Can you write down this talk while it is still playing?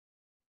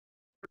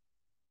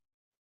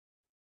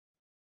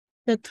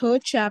The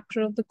third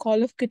chapter of the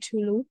Call of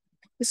Cthulhu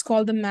is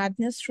called The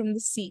Madness from the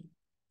Sea.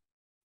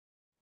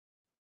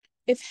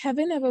 If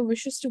heaven ever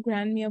wishes to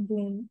grant me a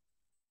boon,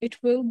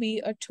 it will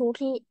be a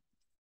total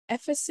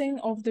effacing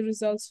of the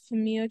results of a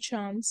mere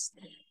chance,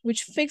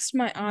 which fixed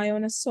my eye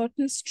on a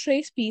certain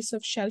stray piece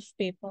of shelf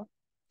paper.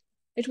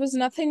 It was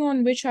nothing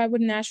on which I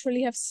would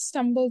naturally have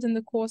stumbled in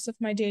the course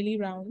of my daily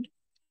round,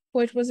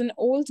 for it was an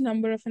old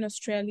number of an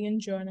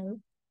Australian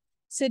journal,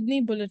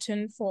 Sydney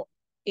Bulletin for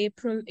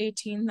April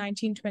 18,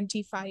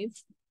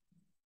 1925.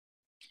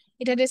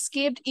 It had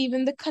escaped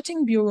even the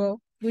cutting bureau,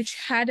 which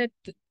had at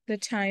the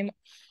time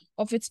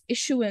of its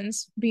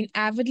issuance been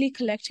avidly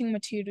collecting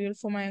material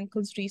for my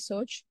uncle's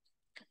research.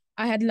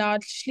 I had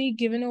largely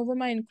given over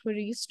my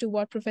inquiries to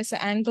what Professor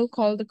Angle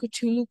called the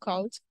Cthulhu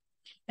cult,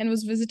 and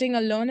was visiting a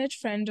learned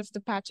friend of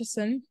the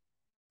Paterson,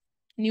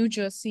 New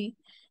Jersey,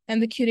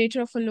 and the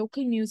curator of a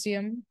local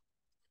museum,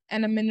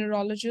 and a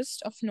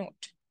mineralogist of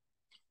note.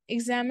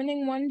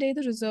 Examining one day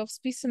the reserve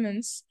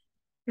specimens,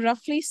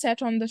 roughly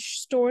set on the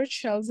storage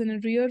shelves in a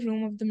rear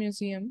room of the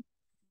museum,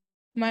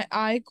 my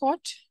eye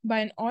caught by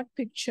an odd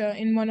picture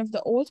in one of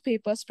the old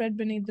papers spread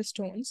beneath the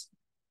stones.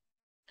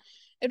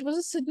 It was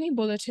a Sydney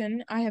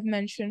bulletin I have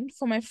mentioned,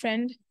 for my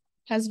friend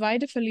has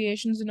wide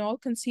affiliations in all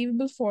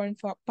conceivable foreign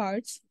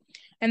parts,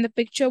 and the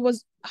picture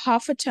was a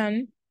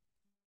half-ton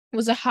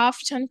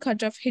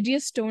cut of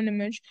hideous stone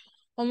image,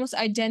 almost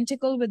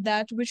identical with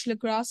that which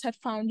Legras had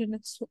found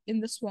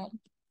in the swamp.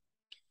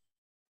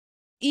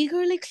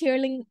 Eagerly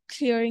clearing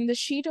the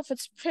sheet of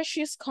its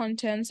precious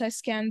contents, I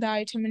scanned the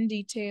item in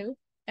detail,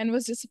 and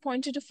was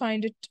disappointed to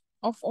find it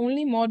of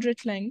only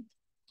moderate length.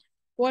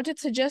 What it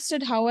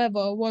suggested,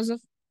 however, was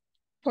of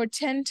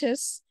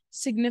portentous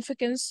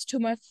significance to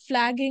my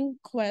flagging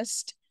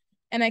quest,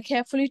 and I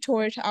carefully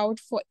tore it out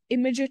for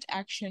immediate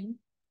action.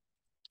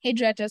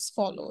 It read as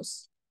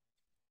follows: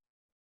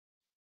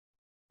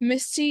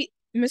 Mystery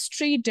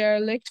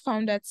derelict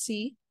found at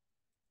sea.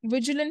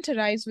 Vigilant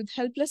arrives with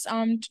helpless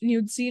armed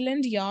New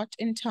Zealand yacht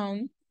in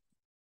town.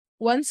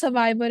 One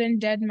survivor and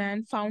dead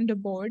man found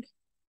aboard.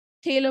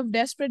 Tale of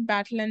desperate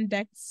battle and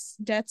deaths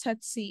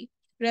at sea.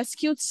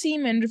 Rescued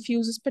seaman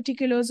refuses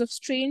particulars of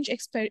strange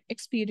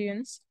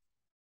experience.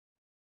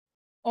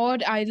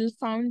 Odd idol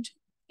found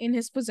in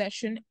his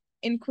possession.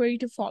 Inquiry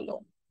to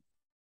follow.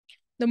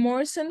 The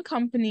Morrison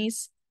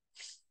Company's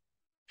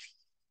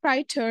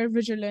freighter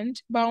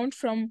Vigilant, bound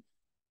from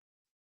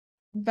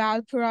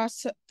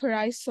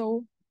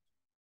Valparaiso,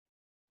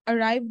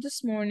 arrived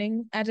this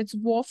morning at its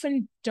wharf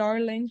in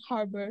Darling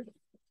Harbor,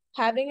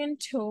 having in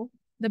tow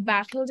the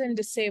battered and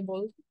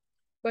disabled,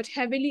 but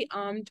heavily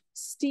armed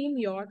steam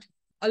yacht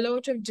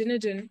Alert of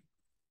Dunedin,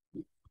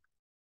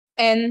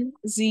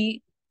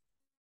 NZ,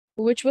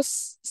 which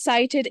was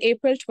sighted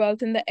April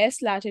 12th in the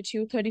S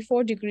latitude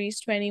 34 degrees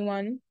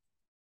 21,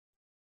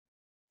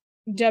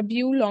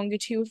 W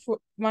longitude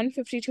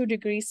 152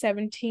 degrees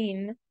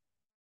 17,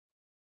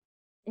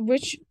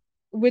 which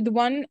with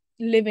one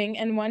living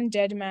and one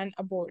dead man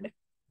aboard.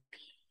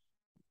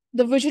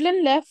 The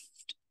Vigilant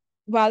left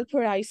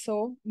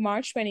Valparaiso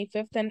March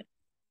 25th and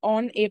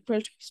on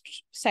April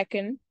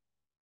 2nd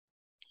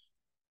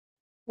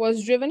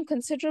was driven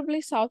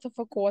considerably south of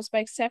her course by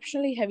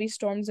exceptionally heavy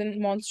storms and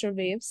monster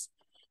waves.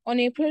 On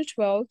April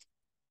 12th,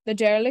 the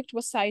derelict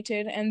was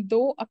sighted and,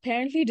 though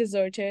apparently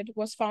deserted,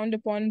 was found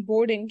upon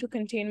boarding to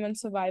contain one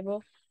survivor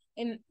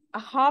in a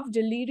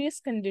half-delirious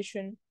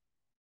condition,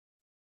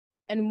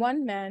 and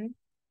one man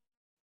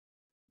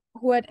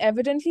who had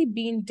evidently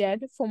been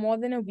dead for more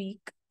than a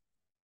week.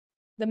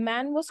 The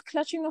man was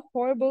clutching a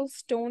horrible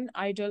stone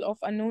idol of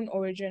unknown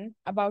origin,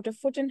 about a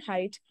foot in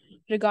height,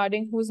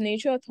 regarding whose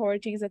nature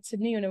authorities at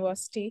Sydney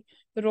University,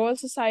 the Royal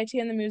Society,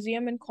 and the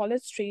museum in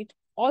College Street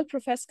all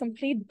profess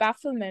complete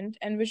bafflement,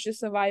 and which the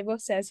survivor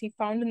says he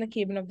found in the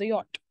cabin of the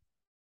yacht,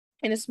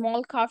 in a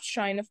small carved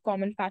shrine of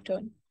common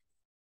pattern.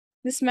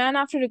 This man,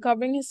 after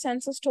recovering his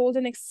senses, told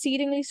an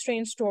exceedingly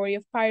strange story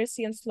of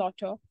piracy and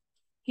slaughter.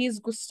 He is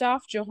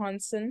Gustav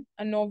Johansen,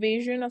 a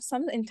Norwegian of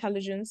some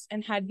intelligence,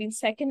 and had been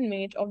second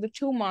mate of the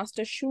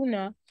two-master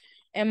schooner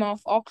Emma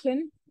of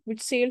Auckland,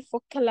 which sailed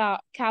for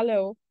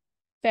Callao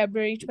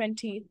February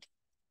 20th,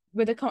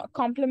 with a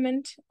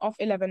complement of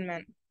 11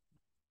 men.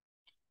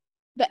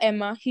 The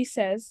Emma, he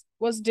says,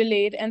 was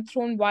delayed and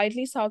thrown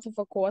widely south of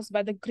her course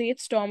by the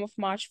great storm of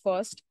March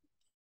 1st,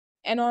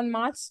 and on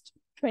March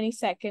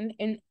 22nd,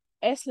 in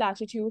S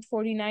latitude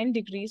 49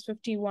 degrees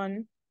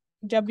 51,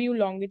 W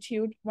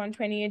longitude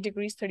 128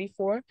 degrees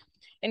 34,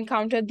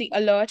 encountered the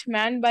Alert,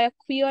 manned by a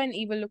queer and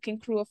evil-looking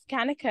crew of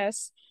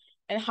Kanakas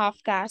and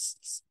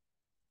half-castes.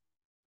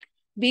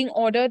 Being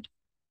ordered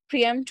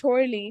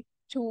peremptorily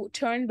to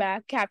turn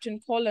back, Captain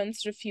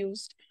Collins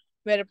refused,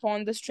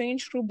 whereupon the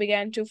strange crew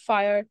began to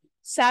fire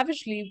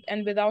savagely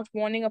and without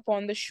warning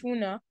upon the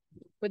schooner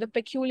with a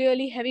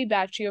peculiarly heavy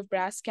battery of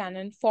brass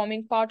cannon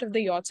forming part of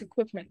the yacht's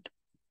equipment.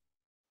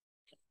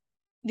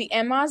 The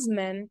Emma's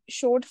men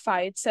showed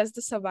fight, says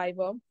the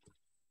survivor,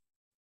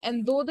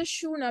 and though the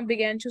schooner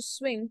began to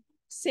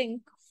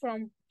sink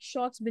from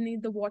shots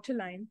beneath the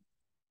waterline,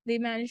 They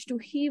managed to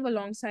heave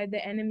alongside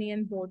the enemy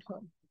and board her.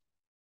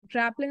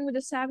 Grappling with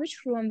the savage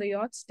crew on the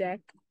yacht's deck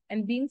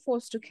and being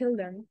forced to kill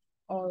them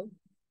all,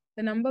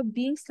 the number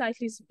being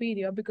slightly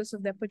superior because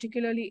of their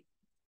particularly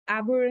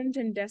aberrant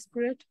and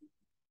desperate,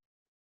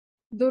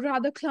 though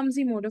rather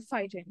clumsy mode of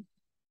fighting.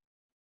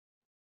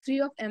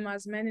 3 of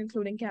Emma's men,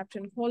 including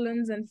Captain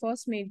Collins and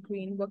First Mate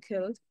Green, were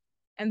killed,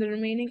 and the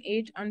remaining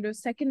 8 under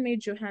Second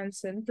Mate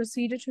Johansson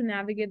proceeded to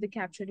navigate the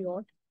captured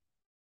yacht,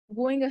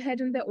 going ahead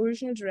in their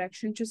original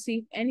direction to see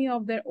if any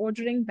of their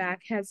ordering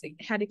back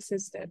had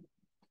existed.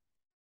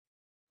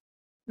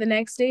 The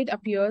next day, it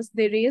appears,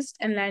 they raced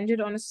and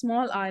landed on a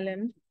small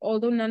island,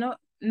 although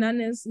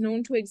none is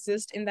known to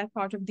exist in that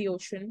part of the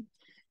ocean,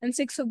 and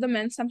 6 of the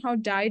men somehow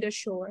died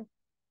ashore.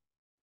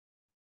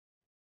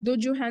 Though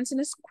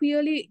Johansson is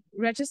queerly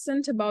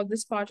reticent about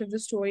this part of the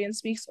story and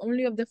speaks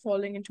only of their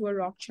falling into a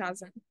rock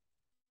chasm.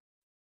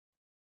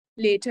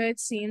 Later, it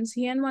seems,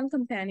 he and one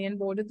companion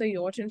boarded the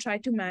yacht and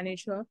tried to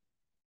manage her,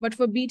 but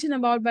were beaten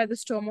about by the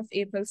storm of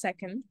April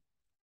 2nd.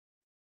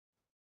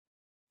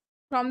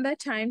 From that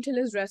time till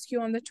his rescue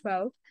on the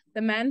 12th,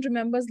 the man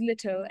remembers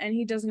little, and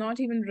he does not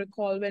even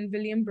recall when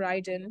William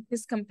Bryden,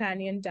 his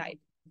companion, died.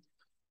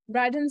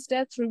 Bryden's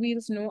death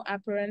reveals no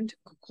apparent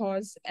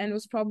cause and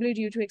was probably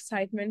due to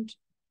excitement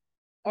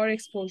or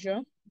exposure.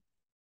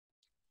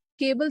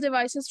 Cable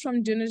devices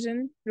from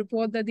Dunedin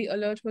report that the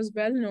Alert was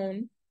well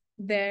known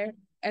there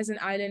as an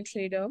island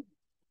trader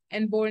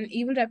and bore an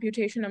evil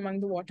reputation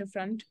along the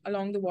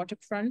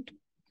waterfront.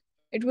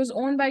 It was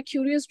owned by a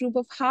curious group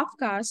of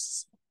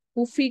half-castes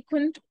whose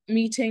frequent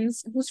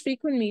meetings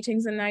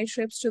and night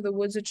trips to the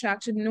woods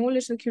attracted no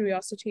little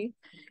curiosity,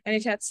 and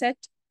it had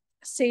set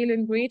sail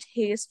in great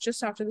haste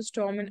just after the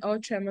storm and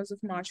earth tremors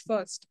of March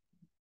 1st.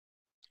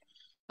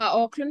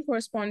 Our Auckland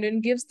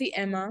correspondent gives the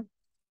Emma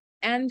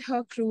and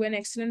her crew an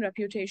excellent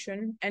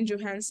reputation, and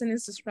Johansson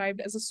is described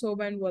as a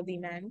sober and worthy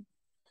man.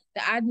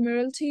 The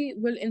Admiralty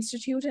will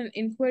institute an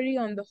inquiry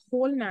on the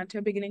whole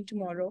matter beginning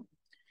tomorrow,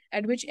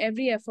 at which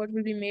every effort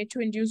will be made to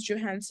induce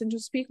Johansson to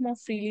speak more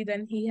freely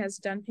than he has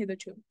done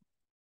hitherto.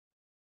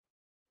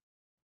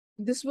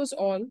 This was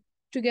all,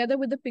 together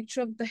with the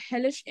picture of the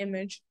hellish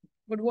image,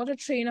 but what a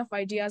train of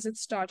ideas it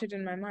started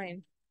in my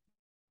mind.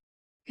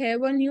 Here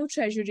were new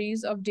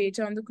treasuries of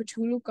data on the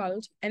Cthulhu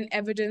cult and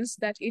evidence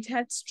that it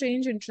had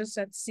strange interests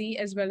at sea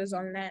as well as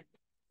on land.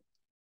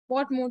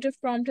 What motive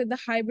prompted the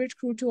hybrid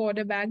crew to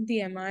order back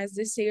the Emma as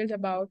they sailed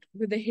about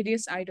with the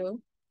hideous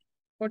idol?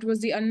 What was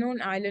the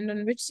unknown island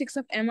on which 6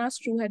 of Emma's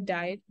crew had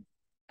died,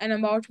 and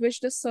about which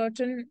the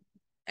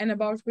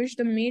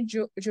maid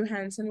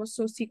Johansson was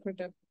so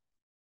secretive?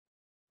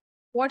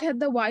 What had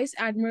the Vice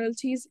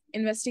Admiralty's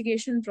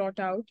investigation brought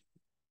out,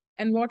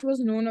 and what was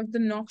known of the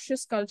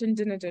noxious cult in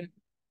Dunedin?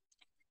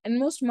 And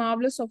most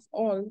marvelous of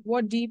all,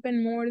 what deep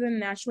and more than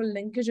natural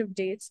linkage of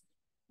dates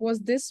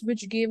was this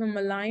which gave a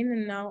malign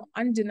and now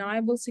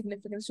undeniable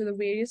significance to the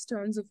various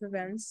turns of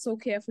events so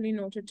carefully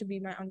noted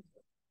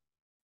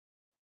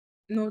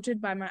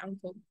by my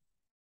uncle.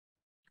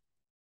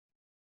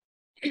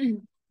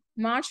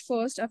 March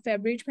 1st or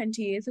February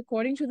 28th,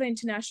 according to the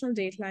international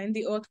dateline,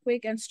 the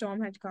earthquake and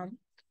storm had come.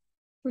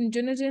 From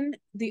Dunedin,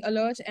 the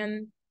Alert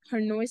and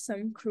her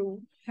noisome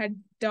crew had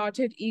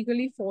darted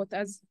eagerly forth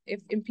as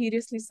if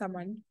imperiously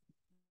summoned.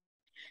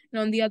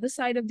 And on the other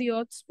side of the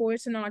earth,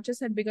 poets and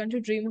artists had begun to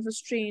dream of a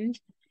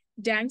strange,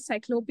 dank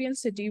cyclopean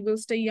city,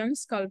 whilst a young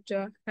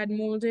sculptor had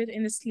molded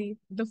in his sleep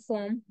the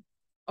form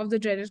of the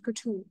dreaded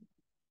Cthulhu.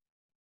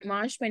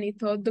 March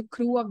 23rd, the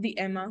crew of the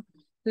Emma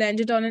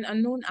landed on an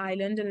unknown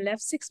island and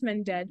left 6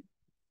 men dead.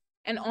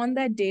 And on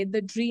that day,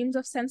 the dreams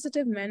of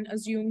sensitive men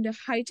assumed a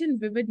heightened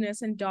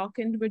vividness and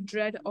darkened with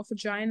dread of a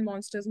giant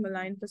monster's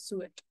malign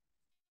pursuit.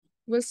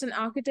 Whilst an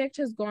architect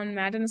has gone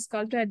mad and a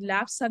sculptor had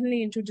lapsed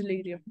suddenly into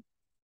delirium.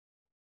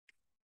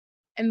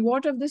 And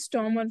what of the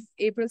storm of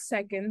April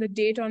 2nd, the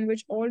date on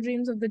which all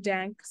dreams of the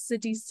dank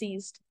city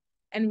ceased,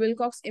 and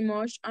Wilcox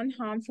emerged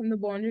unharmed from the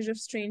bondage of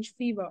strange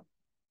fever?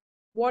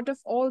 What of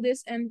all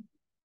this and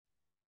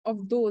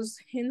of those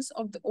hints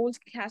of the old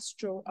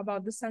Castro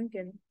about the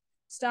sunken,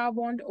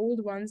 star-born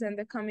old ones and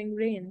their coming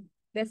reign,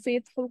 their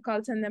faithful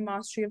cult and their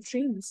mastery of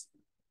dreams?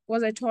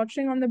 Was I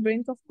tottering on the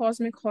brink of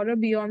cosmic horror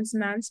beyond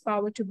man's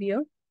power to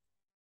bear?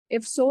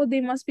 If so,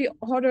 they must be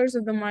horrors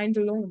of the mind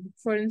alone,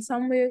 for in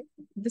some way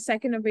the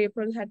 2nd of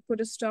April had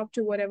put a stop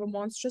to whatever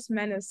monstrous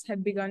menace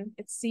had begun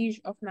its siege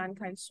of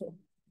mankind's soul.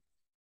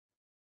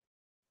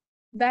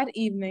 That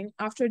evening,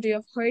 after a day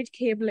of hurried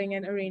cabling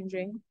and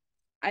arranging,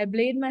 I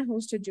bade my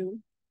host adieu,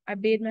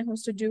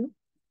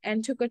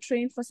 and took a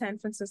train for San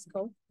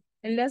Francisco.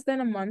 In less than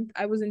a month,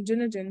 I was in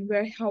Dunedin,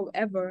 where,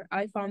 however,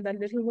 I found that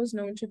little was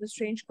known to the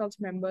strange cult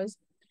members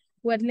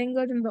who had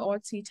lingered in the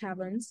odd sea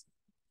taverns.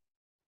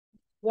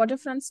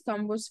 Waterfront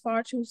scum was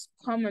far too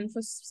common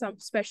for some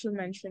special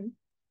mention.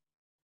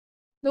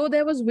 Though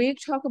there was vague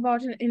talk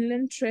about an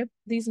inland trip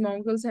these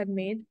Mongols had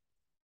made,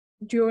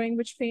 during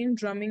which faint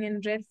drumming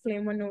and red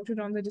flame were noted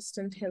on the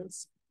distant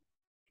hills.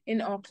 In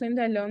Auckland,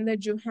 I learned that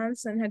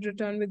Johansson had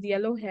returned with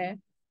yellow hair,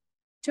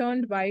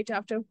 turned white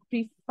after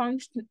a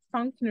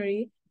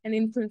perfunctory and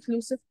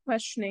inconclusive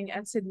questioning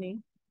at Sydney,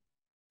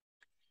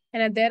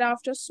 and had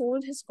thereafter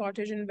sold his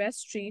cottage in West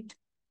Street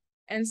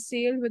and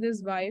sailed with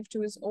his wife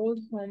to his old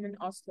home in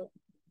Oslo.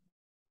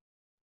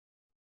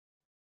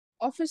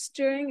 Of his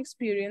stirring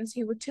experience,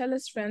 he would tell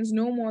his friends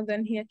no more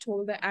than he had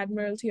told the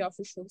Admiralty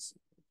officials,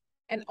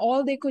 and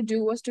all they could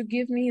do was to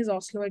give me his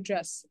Oslo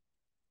address.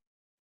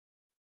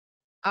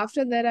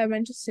 After that, I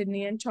went to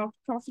Sydney and talked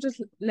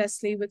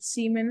profitlessly with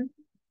seamen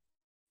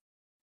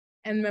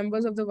and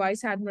members of the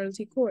Vice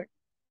Admiralty Court.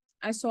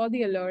 I saw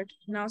the Alert,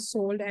 now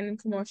sold and in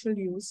commercial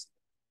use,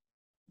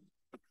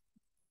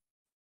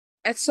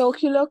 at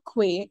Circular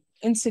Quay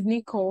in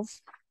Sydney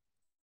Cove,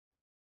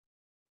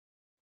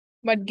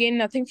 but gained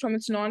nothing from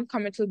its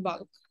non-committal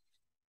bulk.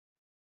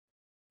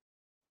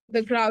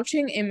 The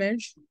crouching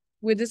image,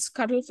 with its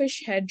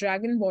cuttlefish head,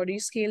 dragon body,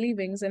 scaly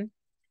wings, and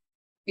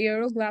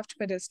aeroglyphed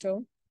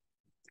pedestal,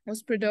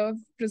 was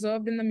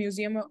preserved in the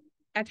museum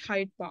at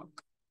Hyde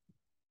Park.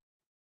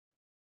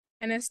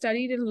 And I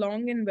studied it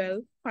long and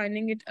well,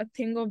 finding it a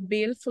thing of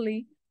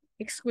balefully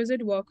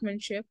exquisite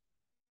workmanship,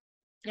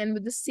 and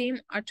with the same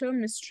utter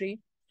mystery,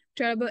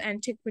 terrible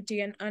antiquity,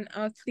 and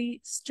unearthly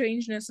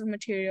strangeness of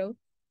material,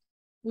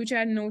 which I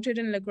had noted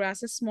in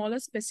Legras's smaller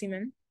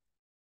specimen.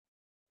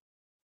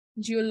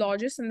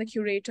 Geologists and the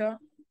curator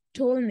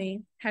told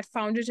me had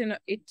found it in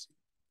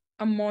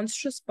a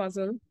monstrous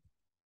puzzle,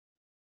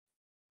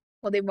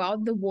 for they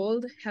vowed the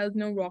world held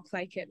no rock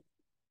like it.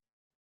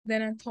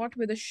 Then I thought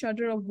with a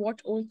shudder of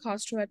what old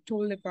Castro had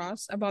told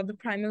Legras about the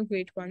primal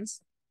great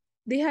ones.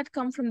 They had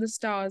come from the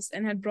stars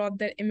and had brought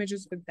their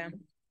images with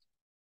them.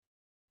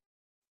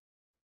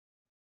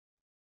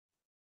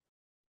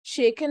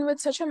 Shaken with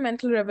such a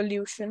mental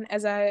revolution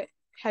as I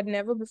had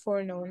never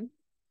before known,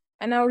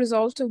 I now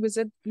resolved to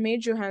visit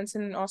Maid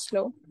Johansen in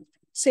Oslo.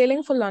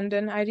 Sailing for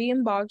London, I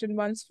re-embarked at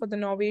once for the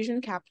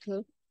Norwegian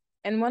capital,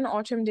 and one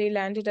autumn day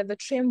landed at the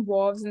trim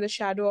wharves in the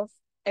shadow of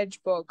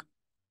Edgeburg.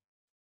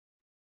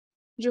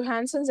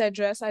 Johansen's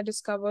address, I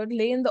discovered,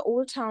 lay in the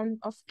old town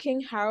of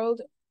King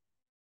Harald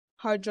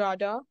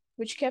Hardrada,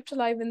 which kept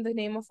alive in the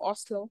name of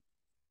Oslo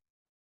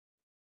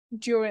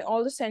during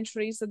all the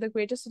centuries that the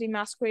greater city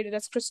masqueraded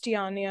as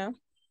Christiania.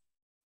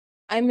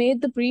 I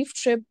made the brief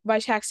trip by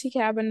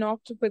taxicab and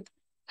knocked with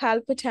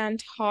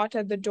palpitant heart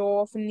at the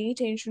door of a neat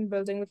ancient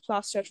building with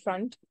plastered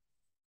front.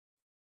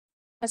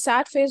 A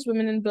sad-faced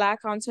woman in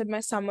black answered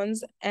my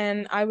summons,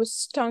 and I was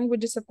stung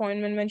with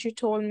disappointment when she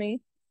told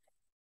me,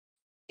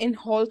 in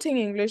halting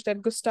English,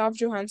 that Gustav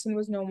Johansen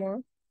was no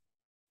more.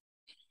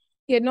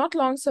 He had not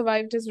long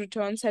survived his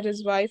return, said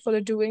his wife, for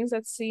the doings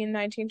at sea in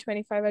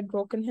 1925 had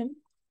broken him.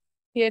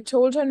 He had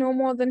told her no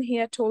more than he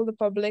had told the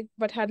public,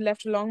 but had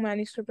left a long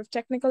manuscript of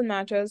technical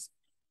matters,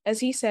 as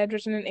he said,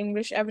 written in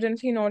English,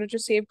 evidently in order to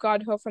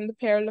safeguard her from the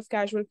peril of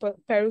casual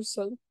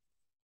perusal.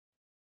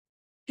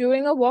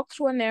 During a walk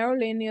through a narrow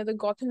lane near the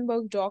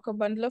Gothenburg dock, a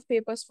bundle of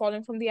papers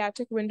falling from the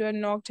attic window had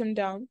knocked him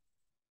down.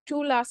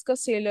 Two Lascar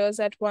sailors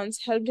at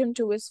once helped him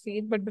to his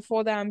feet, but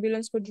before the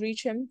ambulance could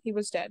reach him, he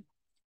was dead.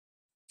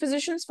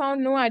 Physicians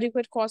found no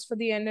adequate cause for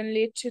the end and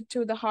laid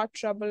to the heart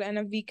trouble and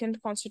a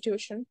weakened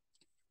constitution.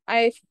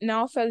 I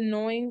now felt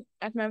gnawing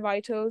at my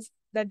vitals,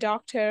 that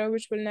dark terror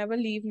which will never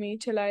leave me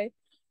till I,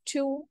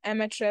 too, am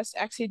at rest,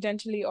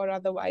 accidentally or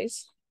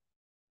otherwise.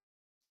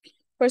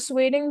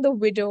 Persuading the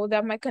widow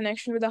that my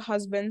connection with her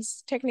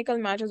husband's technical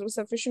matters was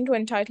sufficient to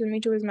entitle me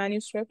to his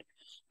manuscript,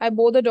 I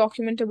bore the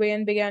document away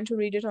and began to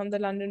read it on the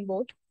London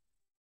boat.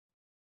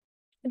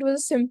 It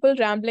was a simple,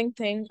 rambling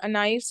thing, a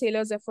naive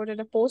sailor's effort at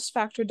a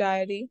post-facto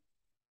diary,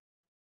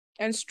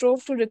 and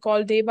strove to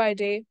recall day by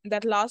day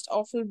that last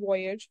awful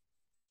voyage.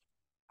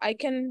 I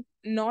can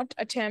not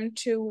attempt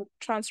to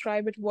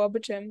transcribe it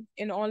verbatim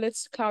in all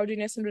its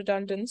cloudiness and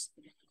redundance,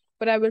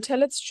 but I will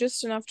tell it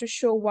just enough to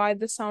show why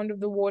the sound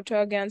of the water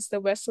against the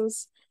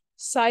vessel's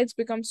sides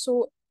becomes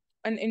so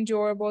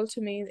unendurable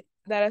to me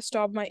that I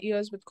stop my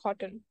ears with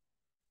cotton.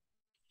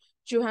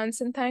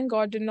 Johansen, thank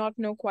God, did not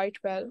know quite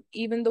well,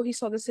 even though he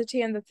saw the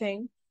city and the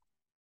thing.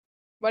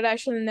 But I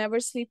shall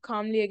never sleep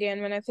calmly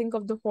again when I think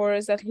of the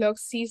horrors that lurk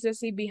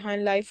ceaselessly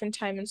behind life and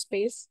time and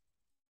space,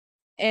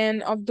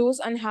 and of those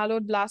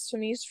unhallowed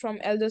blasphemies from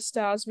elder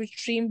stars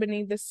which dream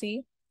beneath the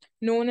sea,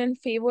 known and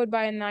favored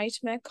by a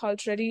nightmare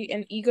cult ready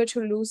and eager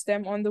to loose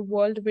them on the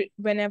world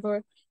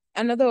whenever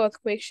another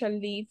earthquake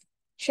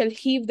shall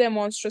heave their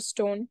monstrous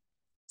stone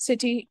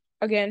city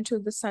again to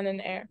the sun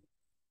and air.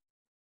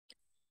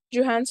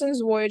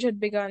 Johansen's voyage had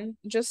begun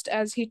just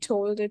as he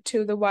told it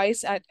to the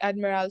Vice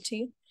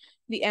Admiralty,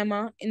 the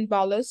Emma, in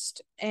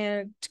ballast,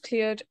 and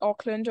cleared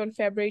Auckland on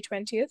February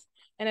 20th,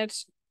 and had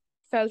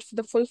felt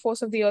the full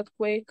force of the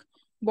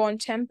earthquake-born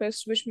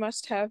tempest which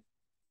must have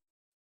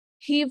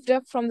heaved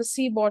up from the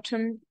sea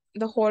bottom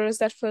the horrors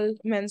that filled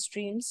men's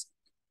dreams.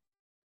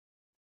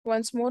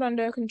 Once more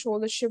under control,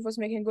 the ship was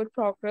making good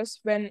progress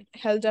when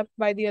held up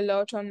by the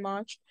Alert on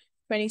March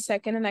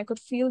 22nd, and I could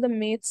feel the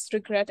mate's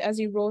regret as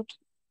he wrote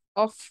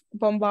of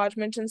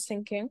bombardment and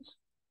sinking.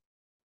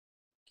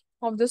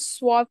 Of the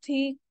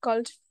swarthy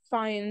cult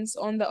finds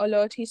on the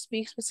Alert, he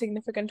speaks with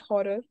significant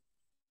horror.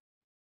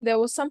 There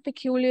were some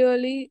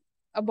peculiarly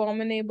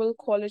abominable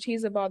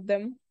qualities about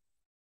them,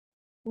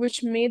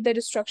 which made their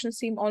destruction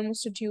seem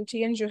almost a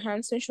duty, and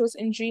Johansen shows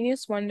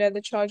ingenious wonder at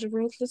the charge of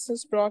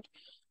ruthlessness brought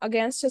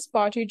against his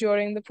party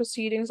during the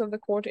proceedings of the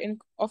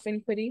of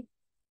inquiry.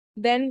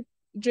 Then,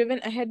 driven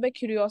ahead by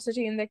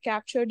curiosity in their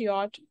captured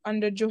yacht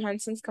under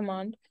Johansen's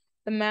command,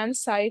 the men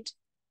sight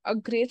a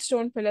great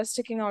stone pillar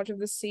sticking out of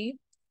the sea,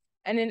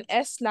 and in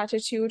S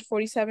latitude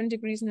 47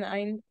 degrees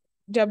 9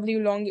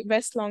 W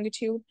west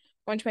longitude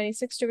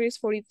 126 degrees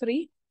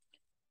 43,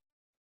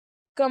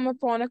 come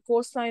upon a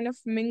coastline of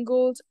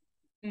mingled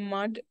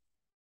mud,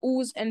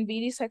 ooze, and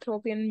beady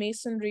cyclopean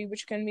masonry,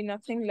 which can be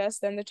nothing less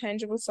than the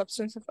tangible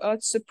substance of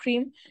Earth's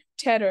supreme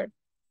terror,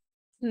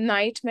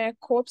 nightmare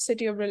corpse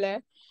city of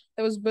Relais,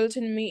 that was built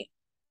in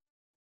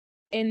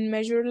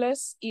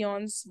measureless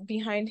eons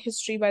behind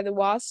history by the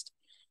vast,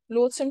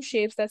 loathsome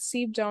shapes that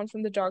seep down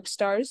from the dark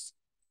stars.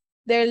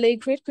 There lay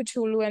great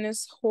Cthulhu and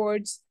his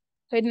hordes,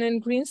 hidden in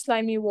green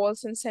slimy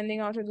walls and sending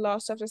out at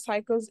last after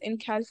cycles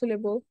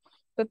incalculable,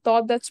 the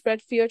thought that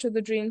spread fear to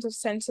the dreams of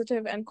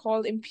sensitive and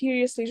called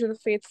imperiously to the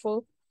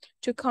faithful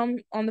to come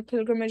on the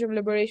pilgrimage of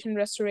liberation and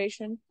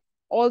restoration.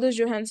 All this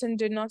Johansen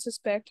did not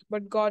suspect,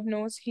 but God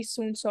knows he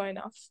soon saw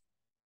enough.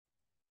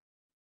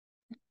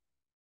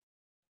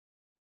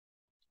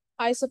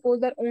 I suppose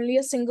that only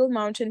a single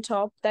mountain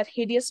top, that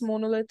hideous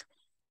monolith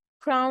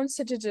crowned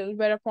citadel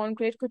whereupon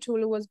great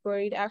Cthulhu was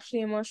buried,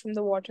 actually emerged from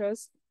the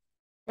waters.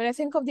 When I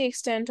think of the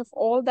extent of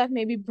all that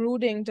may be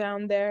brooding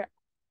down there,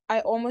 I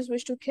almost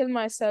wish to kill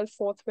myself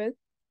forthwith.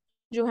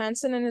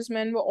 Johansen and his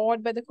men were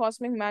awed by the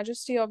cosmic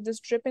majesty of this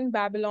dripping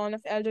Babylon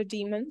of elder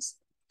demons,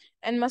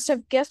 and must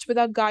have guessed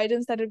without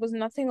guidance that it was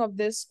nothing of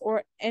this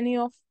or any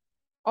of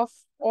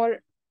or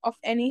of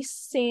any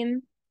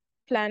sane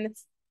planet.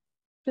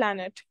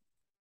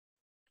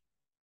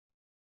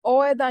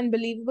 Or at the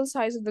unbelievable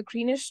size of the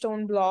greenish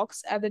stone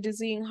blocks, at the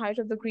dizzying height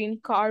of the green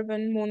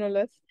carven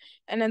monolith,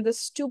 and at the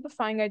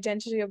stupefying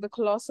identity of the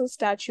colossal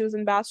statues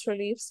and bas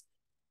reliefs,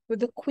 with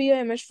the queer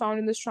image found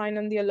in the shrine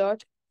on the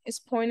alert, is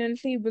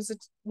poignantly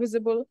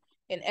visible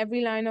in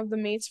every line of the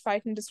maid's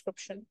frightened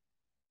description.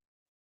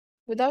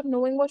 Without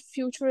knowing what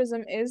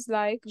futurism is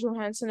like,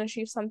 Johansen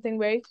achieved something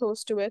very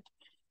close to it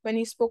when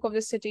he spoke of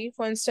the city,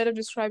 for instead of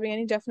describing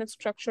any definite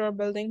structure or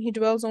building, he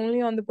dwells only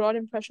on the broad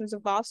impressions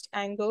of vast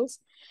angles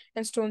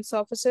and stone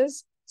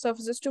surfaces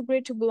too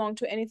great to belong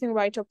to anything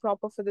right or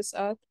proper for this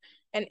earth,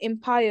 and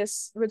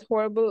impious with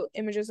horrible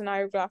images and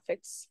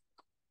hieroglyphs.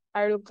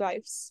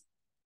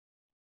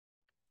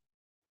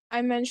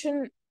 I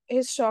mention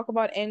his talk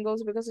about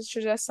angles because it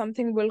suggests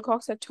something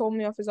Wilcox had told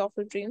me of his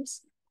awful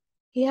dreams.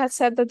 He had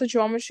said that the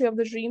geometry of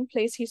the dream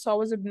place he saw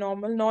was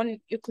abnormal,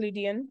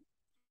 non-Euclidean,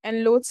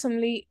 and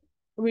loathsomely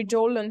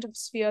redolent of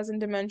spheres and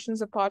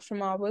dimensions apart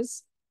from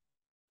ours.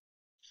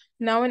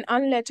 Now an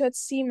unlettered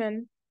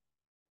seaman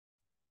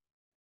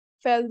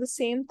felt the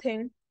same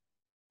thing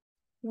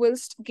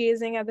whilst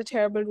gazing at the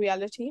terrible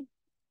reality.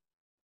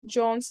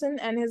 Johnson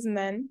and his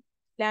men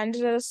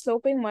landed at a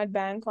sloping mud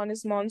bank on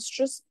his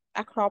monstrous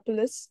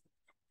acropolis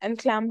and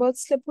clambered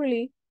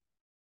slipperily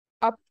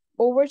up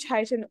over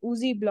tight and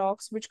oozy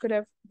blocks which could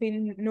have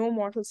been no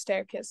mortal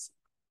staircase.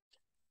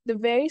 The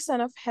very sun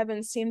of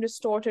heaven seemed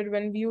distorted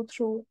when viewed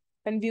through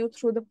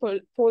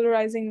the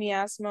polarizing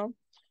miasma,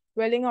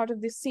 welling out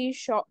of the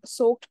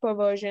sea-soaked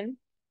perversion,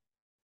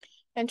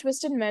 and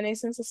twisted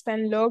menace and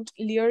suspense lurked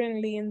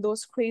leeringly in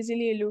those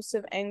crazily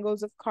elusive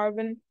angles of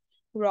carven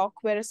rock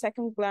where a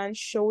second glance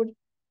showed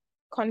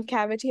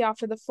concavity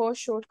after the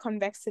first showed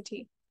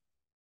convexity.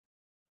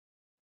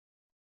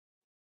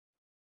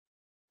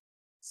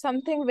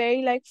 Something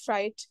very like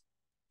fright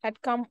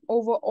had come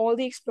over all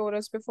the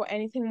explorers before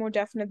anything more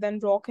definite than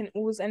rock and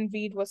ooze and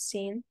weed was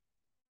seen.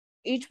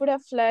 Each would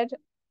have fled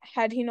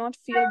had he not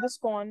feared the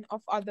scorn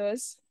of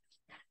others,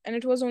 and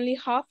it was only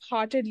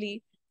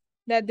half-heartedly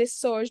that they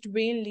searched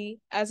vainly,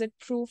 as it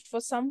proved,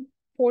 for some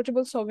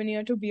portable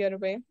souvenir to bear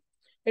away.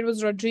 It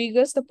was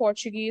Rodriguez, the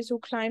Portuguese, who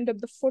climbed up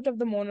the foot of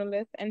the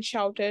monolith and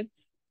shouted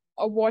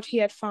of what he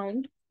had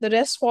found. The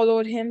rest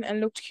followed him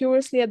and looked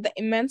curiously at the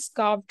immense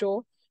carved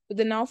door with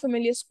the now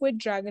familiar squid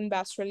dragon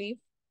bas relief.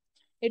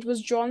 It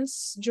was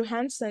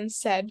Johansen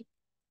said,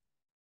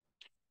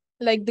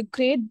 like the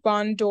great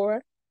barn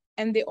door,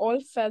 and they all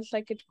felt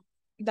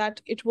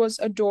that it was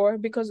a door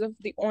because of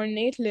the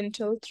ornate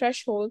lintel,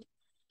 threshold,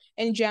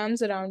 and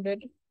jambs around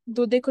it,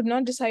 though they could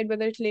not decide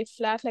whether it lay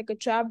flat like a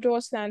trapdoor or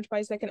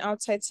slantwise like an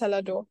outside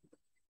cellar door.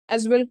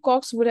 As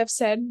Wilcox would have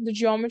said, the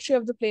geometry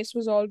of the place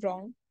was all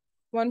wrong.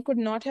 One could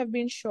not have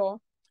been sure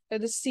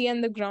that the sea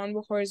and the ground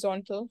were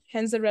horizontal,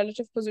 hence the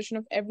relative position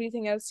of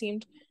everything else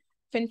seemed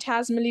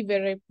phantasmally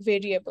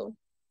variable.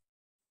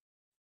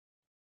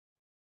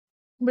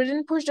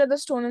 Britain pushed at the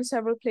stone in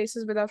several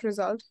places without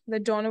result. The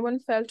Donovan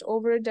felt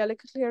over it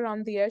delicately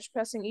around the edge,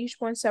 pressing each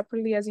point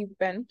separately as he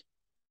bent.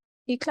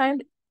 He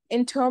climbed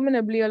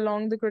interminably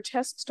along the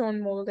grotesque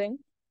stone molding.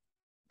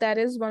 That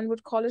is, one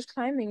would call it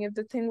climbing if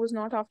the thing was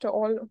not after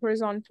all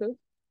horizontal,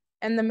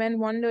 and the men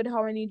wondered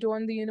how any door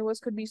in the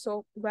universe could be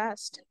so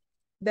vast.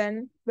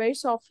 Then, very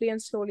softly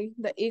and slowly,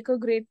 the acre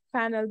grade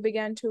panel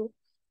began to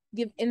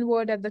give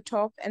inward at the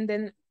top,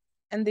 and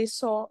they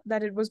saw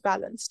that it was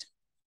balanced.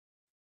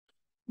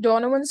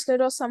 Donovan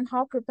slid or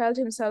somehow propelled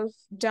himself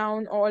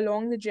down or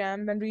along the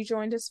jamb and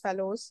rejoined his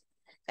fellows,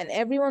 and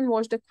everyone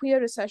watched a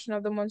queer recession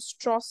of the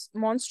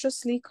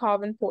monstrously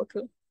carven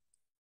portal.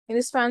 In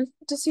this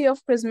fantasy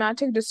of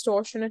prismatic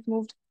distortion, it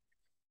moved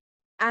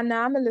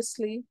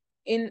anomalously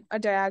in a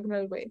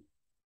diagonal way,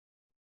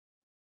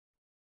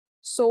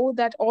 so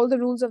that all the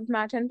rules of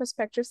matter and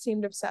perspective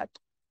seemed upset.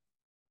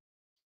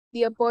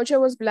 The aperture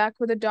was black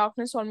with a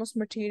darkness almost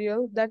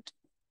material. That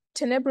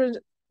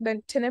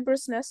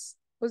tenebrousness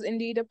was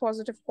indeed a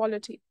positive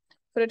quality,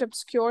 for it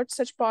obscured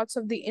such parts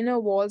of the inner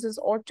walls as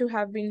ought to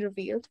have been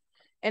revealed,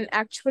 and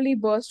actually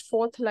burst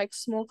forth like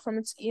smoke from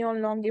its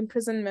eon-long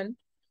imprisonment,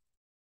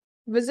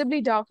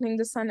 visibly darkening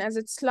the sun as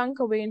it slunk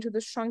away into the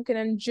shrunken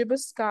and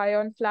gibbous sky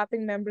on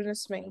flapping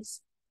membranous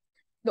wings.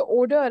 The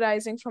odor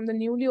arising from the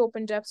newly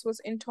opened depths was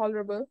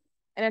intolerable,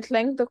 and at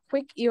length the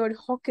quick-eared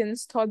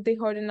Hawkins thought they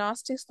heard a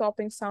nasty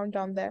slopping sound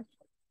down there.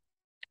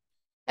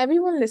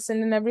 Everyone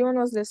listened, and everyone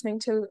was listening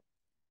till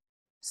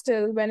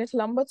still when it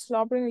lumbered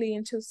slobberingly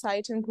into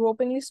sight and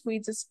gropingly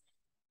squeezed its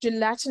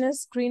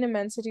gelatinous green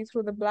immensity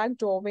through the black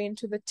doorway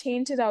into the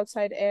tainted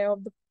outside air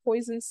of the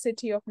poisoned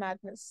city of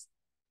madness.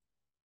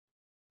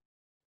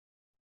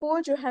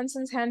 Poor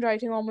Johansen's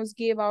handwriting almost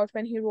gave out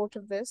when he wrote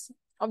of this.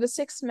 Of the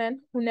 6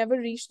 men who never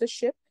reached the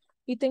ship,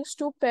 he thinks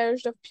 2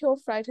 perished of pure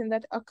fright in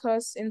that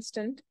accursed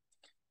instant.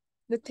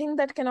 The thing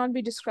that cannot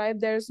be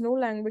described, there is no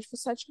language for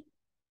such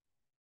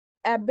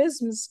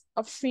abysms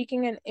of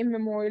shrieking and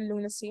immemorial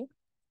lunacy,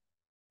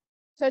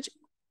 such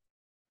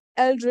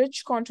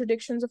eldritch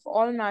contradictions of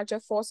all matter,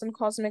 force, and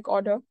cosmic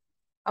order.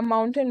 A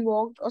mountain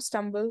walked or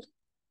stumbled.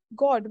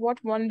 God,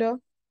 what wonder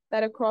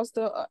that across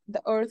the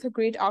earth a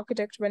great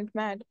architect went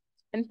mad,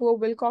 and poor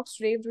Wilcox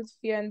raved with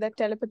fear in that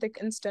telepathic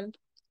instant.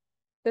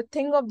 The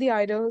thing of the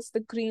idols, the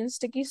green,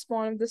 sticky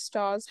spawn of the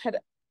stars, had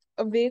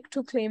awake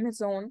to claim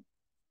his own.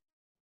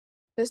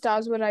 The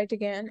stars were right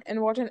again,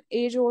 and what an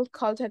age-old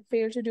cult had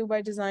failed to do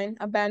by design,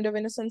 a band of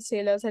innocent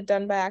sailors had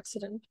done by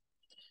accident.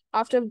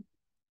 After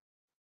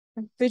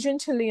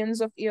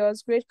vigintillions of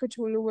years, great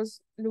Cthulhu was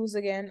loose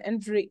again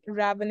and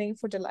ravening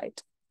for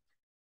delight.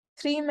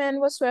 3 men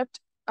were swept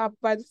up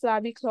by the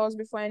flabby claws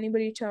before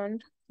anybody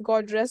turned.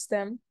 God rest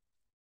them,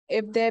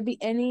 if there be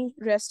any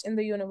rest in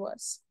the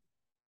universe.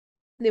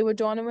 They were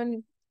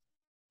Donovan,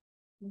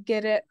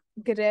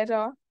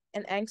 Guerrera,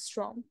 and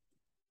Angstrom.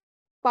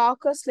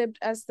 Parker slipped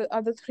as the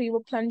other 3 were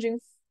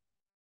plunging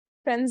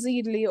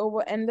frenziedly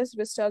over endless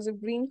vistas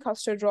of green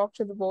custard rock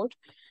to the boat,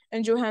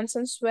 and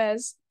Johansen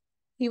swears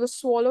he was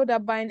swallowed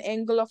up by an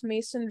angle of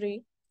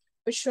masonry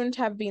which shouldn't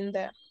have been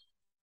there.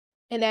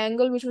 An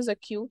angle which was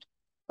acute,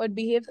 but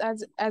behaved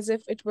as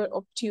if it were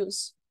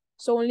obtuse.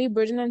 So only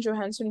Bridgen and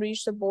Johansen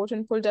reached the boat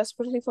and pulled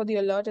desperately for the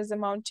alert as the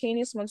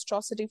mountainous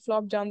monstrosity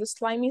flopped down the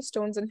slimy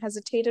stones and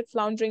hesitated,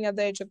 floundering at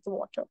the edge of the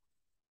water.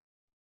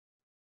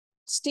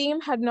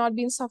 Steam had not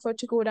been suffered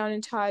to go down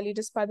entirely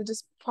despite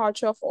the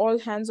departure of all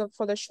hands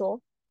for the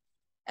shore,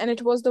 and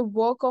it was the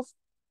work of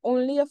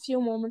only a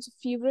few moments of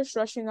feverish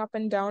rushing up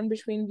and down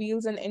between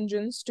wheels and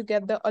engines to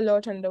get the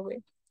alert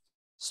underway.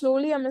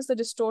 Slowly, amidst the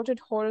distorted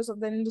horrors of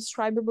the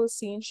indescribable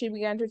scene, she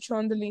began to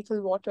churn the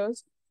lethal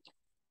waters,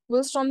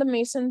 whilst on the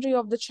masonry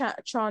of the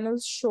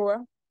channel's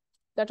shore,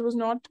 that was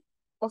not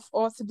of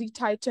earth, the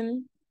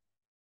Titan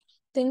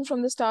thing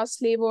from the stars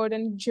slavered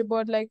and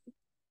gibbered like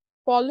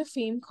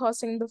Polypheme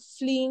cursing the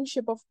fleeing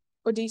ship of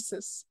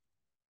Odysseus.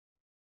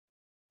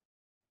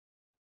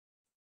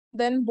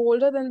 Then,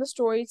 bolder than the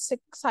storied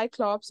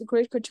Cyclops,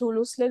 great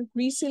Cthulhu slid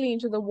greasily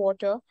into the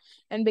water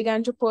and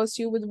began to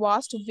pursue with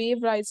vast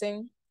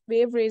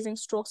wave-raising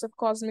strokes of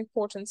cosmic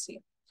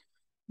potency.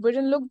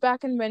 Britain looked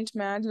back and went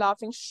mad,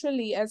 laughing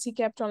shrilly as he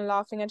kept on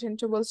laughing at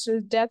intervals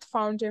till death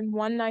found him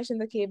one night in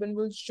the cabin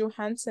whilst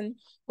Johansen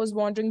was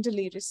wandering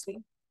deliriously.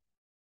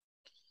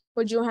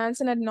 But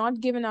Johansen had not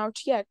given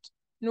out yet.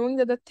 Knowing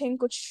that the thing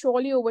could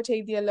surely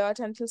overtake the alert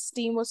until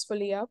steam was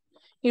fully up,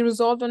 he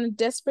resolved on a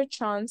desperate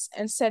chance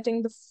and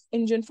setting the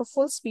engine for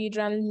full speed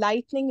ran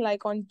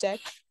lightning-like on deck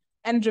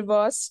and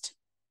reversed.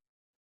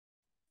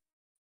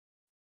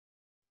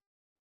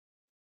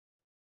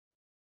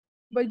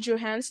 But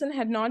Johansen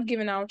had not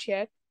given out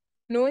yet.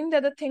 Knowing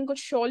that the thing could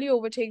surely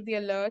overtake the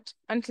alert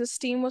until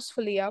steam was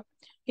fully up,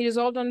 he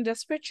resolved on a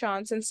desperate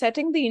chance and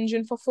setting the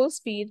engine for full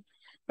speed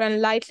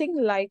ran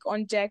lightning-like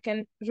on deck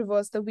and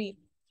reversed the wheel.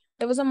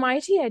 There was a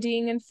mighty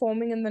eddying and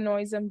foaming in the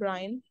noise and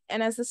brine,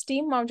 and as the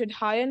steam mounted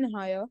higher and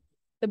higher,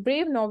 the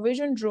brave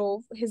Norwegian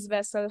drove his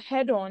vessel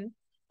head-on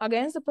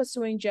against the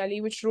pursuing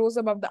jelly, which rose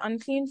above the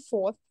unclean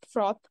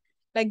froth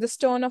like the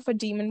stern of a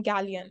demon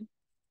galleon.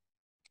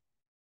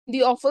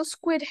 The awful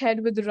squid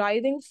head with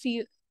writhing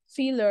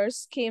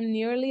feelers came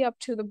nearly up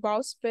to the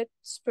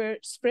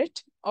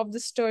bowsprit of the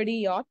sturdy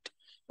yacht,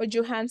 but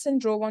Johansen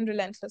drove on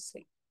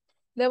relentlessly.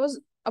 There was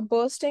a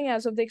bursting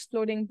as of the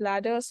exploding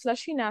bladder, a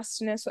slushy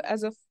nastiness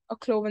as of a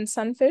cloven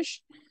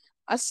sunfish,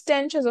 a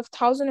stench as of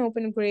 1,000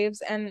 open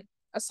graves, and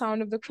a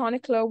sound of the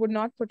chronicler would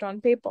not put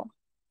on paper.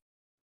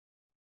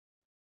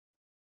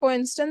 For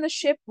instance, the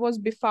ship was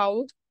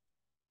befouled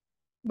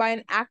by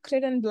an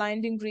acrid and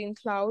blinding green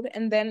cloud,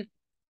 and then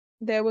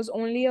there was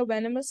only a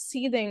venomous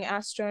seething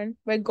astern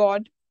where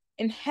God,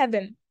 in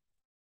heaven.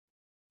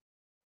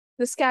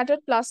 The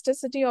scattered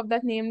plasticity of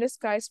that nameless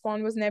sky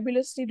spawn was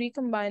nebulously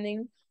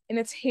recombining in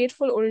its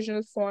hateful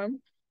original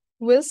form,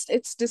 whilst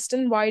its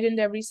distance widened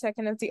every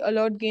second as the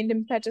alert gained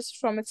impetus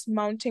from its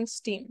mounting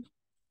steam.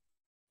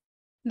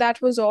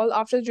 That was all,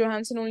 after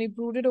Johansen only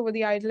brooded over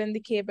the idol in the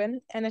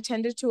cabin and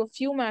attended to a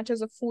few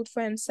matters of food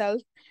for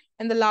himself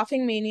and the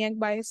laughing maniac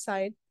by his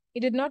side. He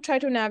did not try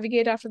to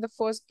navigate after the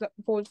first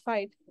bold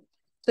fight.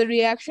 The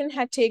reaction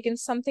had taken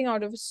something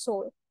out of his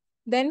soul.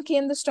 Then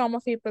came the storm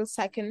of April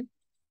 2nd,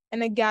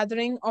 and a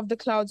gathering of the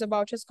clouds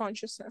about his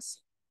consciousness.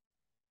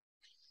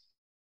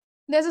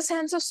 There's a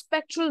sense of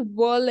spectral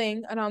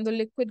whirling around the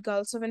liquid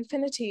gulfs of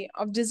infinity,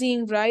 of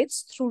dizzying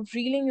rides through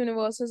reeling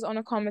universes on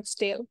a comet's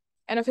tail,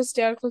 and of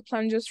hysterical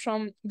plunges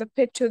from the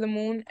pit to the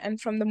moon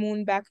and from the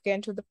moon back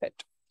again to the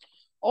pit,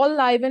 all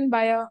livened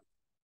by a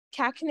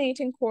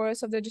cachinnating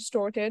chorus of the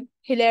distorted,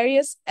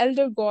 hilarious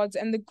elder gods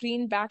and the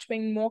green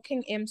bat-winged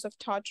mocking imps of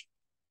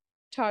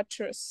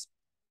Tartarus.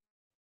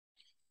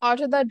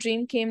 Out of that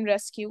dream came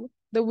rescue,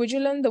 the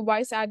Vigilant, the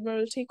Vice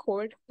Admiralty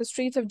Court, the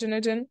streets of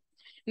Dunedin,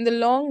 and the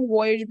long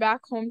voyage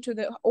back home to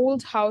the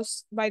old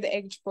house by the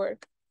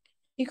Edgework.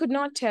 He could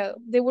not tell.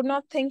 They would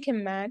not think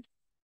him mad.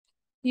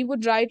 He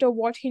would write of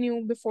what he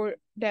knew before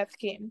death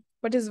came,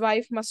 but his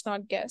wife must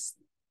not guess.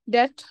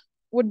 Death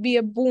would be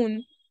a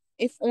boon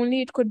if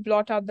only it could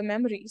blot out the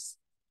memories.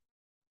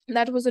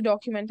 That was a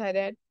document I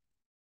read,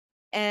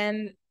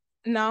 and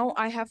now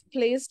I have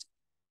placed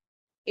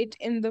it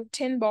in the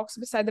tin box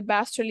beside the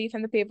bas relief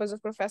and the papers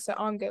of Professor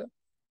Angel.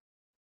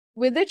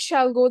 With it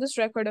shall go this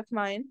record of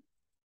mine,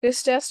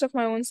 this test of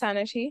my own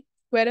sanity,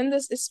 wherein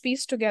this is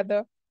pieced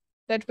together,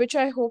 that which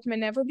I hope may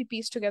never be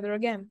pieced together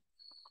again.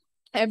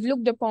 I have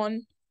looked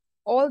upon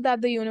all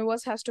that the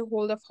universe has to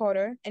hold of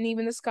horror, and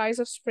even the skies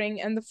of spring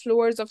and the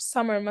floors of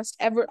summer must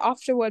ever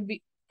afterward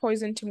be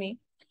poison to me.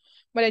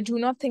 But I do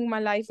not think my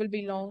life will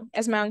be long.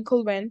 As my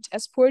uncle went,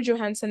 as poor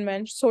Johansen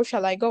went, so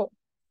shall I go.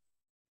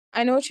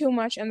 I know too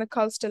much, and the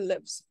cult still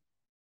lives.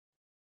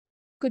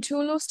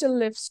 Cthulhu still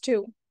lives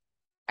too,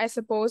 I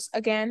suppose,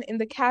 again in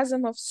the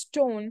chasm of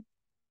stone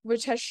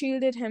which has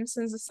shielded him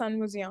since the sun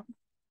was young.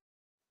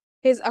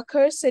 His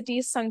accursed city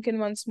is sunken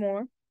once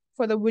more,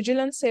 for the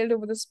Vigilant sailed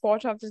over the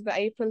spot after the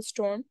April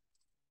storm,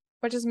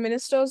 but his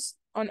ministers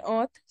on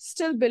earth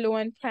still billow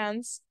and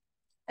prance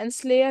and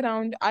slay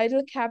around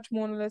idle-capped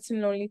monoliths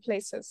in lonely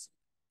places.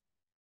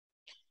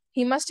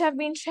 He must have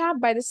been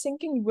trapped by the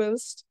sinking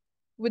whilst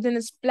within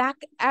his black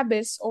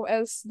abyss, or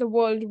else the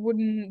world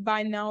would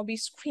by now be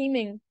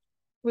screaming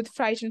with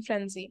fright and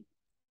frenzy.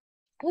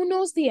 Who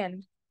knows the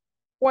end?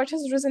 What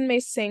has risen may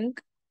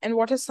sink, and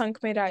what has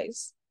sunk may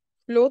rise.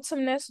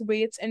 Loathsomeness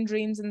waits and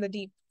dreams in the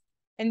deep,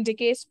 and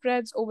decay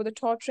spreads over the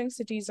tottering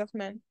cities of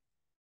men.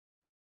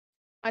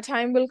 A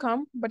time will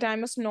come, but I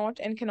must not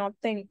and cannot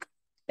think.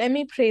 Let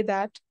me pray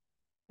that,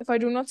 if I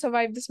do not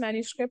survive this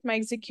manuscript, my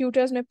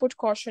executors may put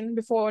caution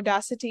before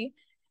audacity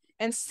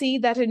and see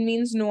that it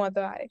means no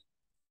other eye.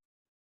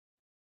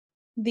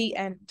 The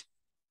end.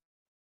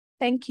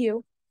 Thank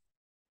you.